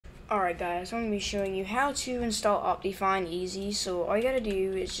Alright guys, I'm going to be showing you how to install Optifine easy. So all you got to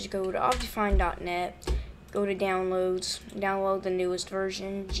do is just go to optifine.net, go to downloads, download the newest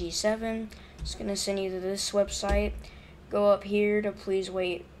version, G7. It's going to send you to this website. Go up here to please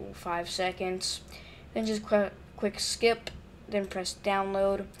wait 5 seconds. Then just quick skip, then press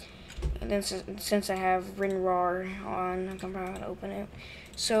download. And then since I have WinRAR on, I'm going to open it.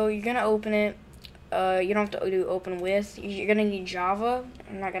 So you're going to open it. You don't have to do open with. You're going to need Java.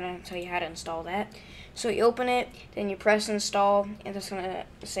 I'm not going to tell you how to install that. So you open it, then you press install, and it's going to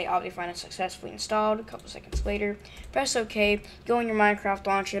say Optifine is successfully installed. A couple seconds later, press OK. Go in your Minecraft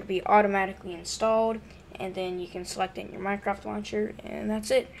launcher. It'll be automatically installed, and then you can select it in your Minecraft launcher, and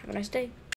that's it. Have a nice day.